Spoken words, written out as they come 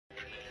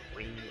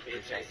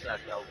Bitch ain't suck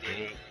no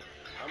dick.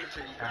 I'ma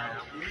tell you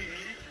about me.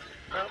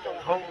 I'm gonna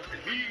hold the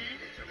heat.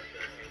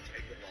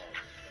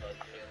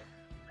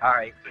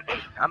 Alright,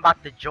 I'm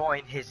about to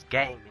join his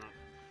game.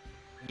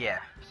 And yeah,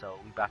 so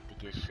we about to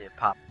get shit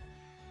poppin'.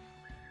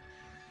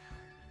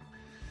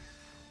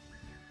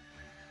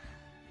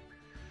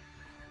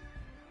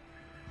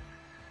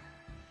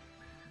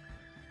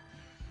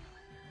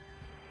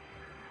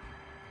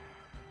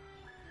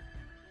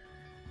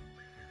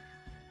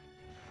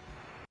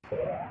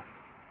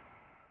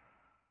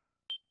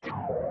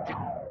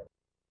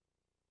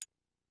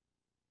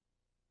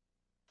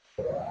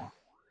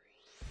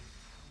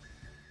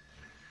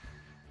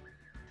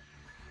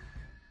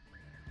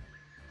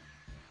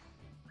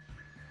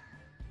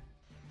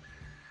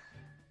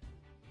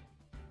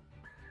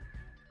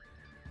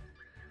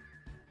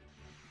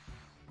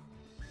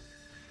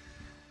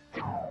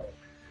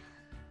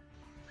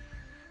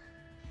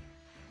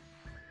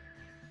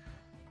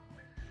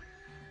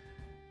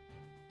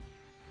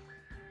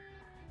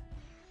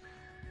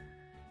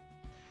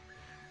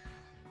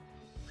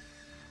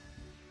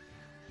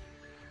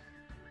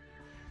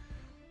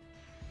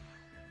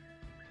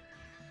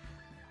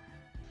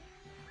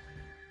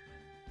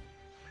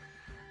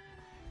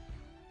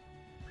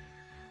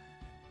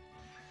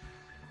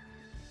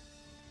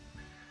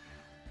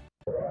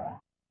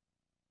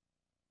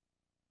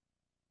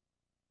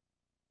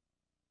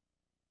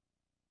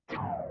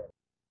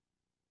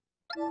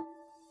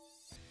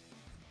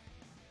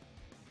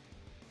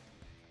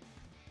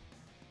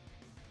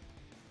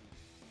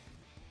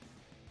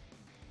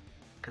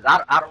 Cause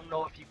I don't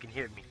know if you can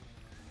hear me.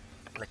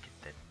 Look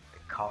at the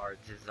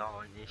cards is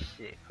on this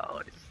shit.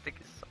 Oh, this stick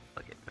is so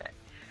fucking bad.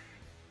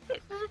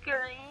 It's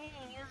crazy.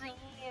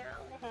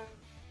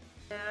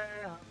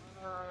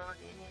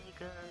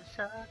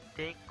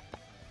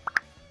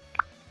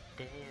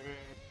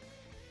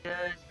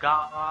 This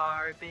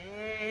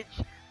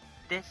garbage.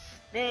 This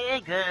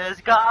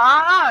nigga's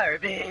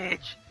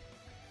garbage.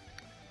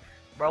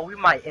 Bro, we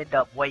might end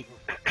up waiting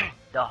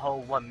the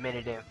whole 1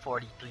 minute and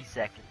 43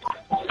 seconds.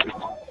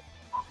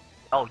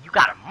 Oh, you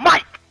got a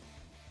mic!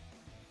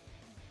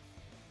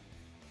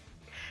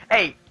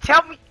 Hey,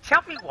 tell me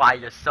why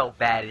you're so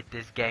bad at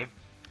this game.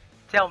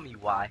 Tell me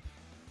why.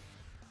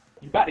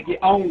 You about to get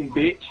owned,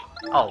 bitch.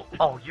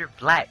 Oh, you're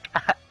black.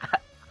 I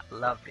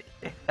love it.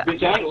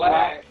 Bitch, I ain't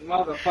black,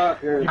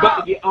 motherfucker. You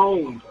about to get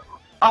owned.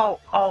 Oh,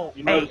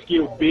 you know the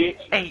skill,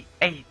 bitch. Hey,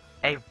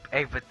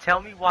 but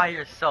tell me why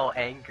you're so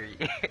angry.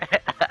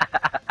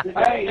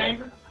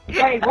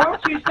 Hey, why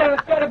don't you instead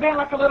of being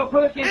like a little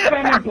pussy and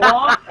spamming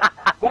block,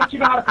 why don't you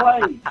know how to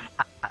play?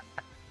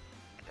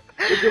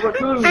 It's your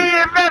raccoon.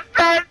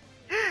 TMFS!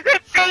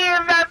 It's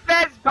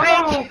TMFS, bitch!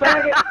 Come on,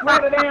 faggot, play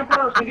the damn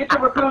person, get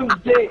your raccoon's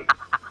dick.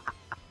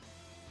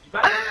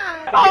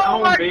 Oh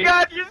my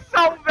god, you're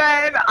so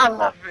mad! I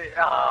love it.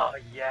 Oh,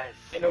 yes.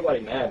 Ain't nobody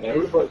mad, man.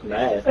 Who the fuck's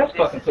mad? That's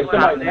fucking sick.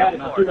 Somebody's mad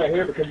and you're right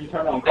here because you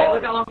turned on call. Hey,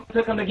 look how long it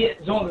took him to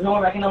get join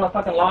back in on the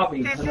fucking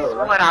lobby. This is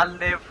what I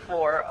live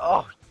for.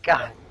 Oh,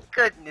 god.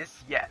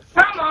 Goodness, yes.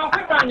 Come on,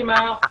 quit running your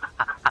mouth.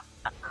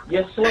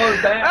 You slow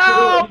bastard.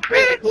 Oh,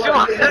 bitch,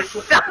 on the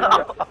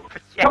stop.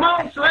 Come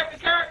on, select the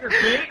character,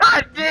 bitch.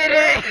 I did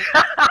it.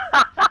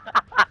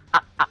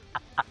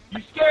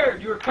 You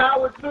scared. You're a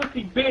coward,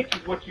 pussy bitch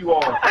is what you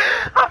are.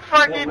 I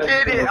fucking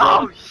did it.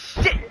 Oh,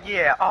 shit,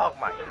 yeah. Oh,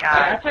 my god.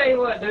 Hey, I tell you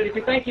what, dude. If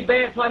you think you're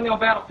bad, play me on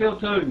Battlefield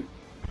 2.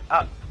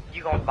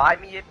 You gonna buy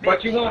me it, bitch?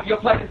 But you'll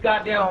play this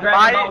goddamn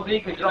Dragon Ball Z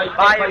because you can't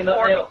play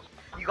nothing else.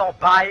 You gonna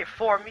buy it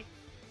for me?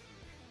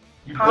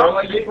 You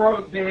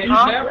broke, bitch.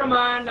 Huh? Never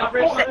mind. Now,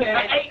 it's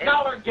an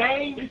 $8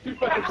 game. You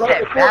fucking broke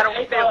said it.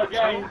 Battlefield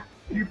game.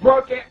 You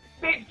broke it.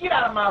 Bitch, get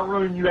out of my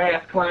room, you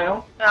ass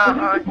clown.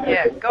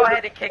 Yeah. Go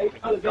ahead and kick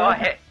me. Go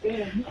ahead.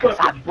 Cause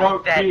I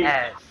broke that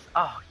ass.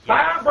 Oh,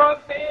 yeah. I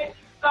broke bitch.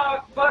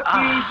 Fuck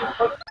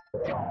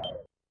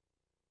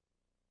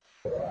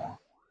you.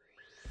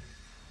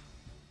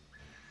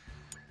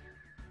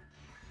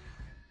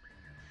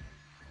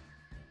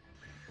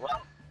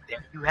 Well,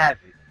 there you have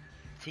it.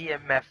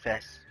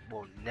 TMFS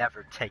will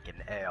never take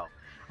an L.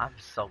 I'm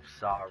so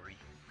sorry.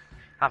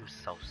 I'm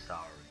so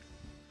sorry.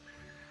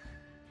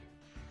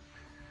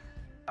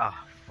 Oh,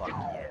 fuck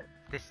yeah.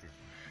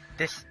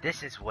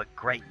 This is what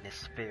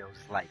greatness feels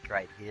like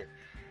right here.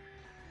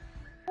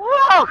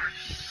 Whoa,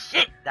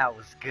 shit, that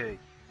was good.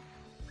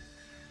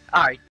 Alright.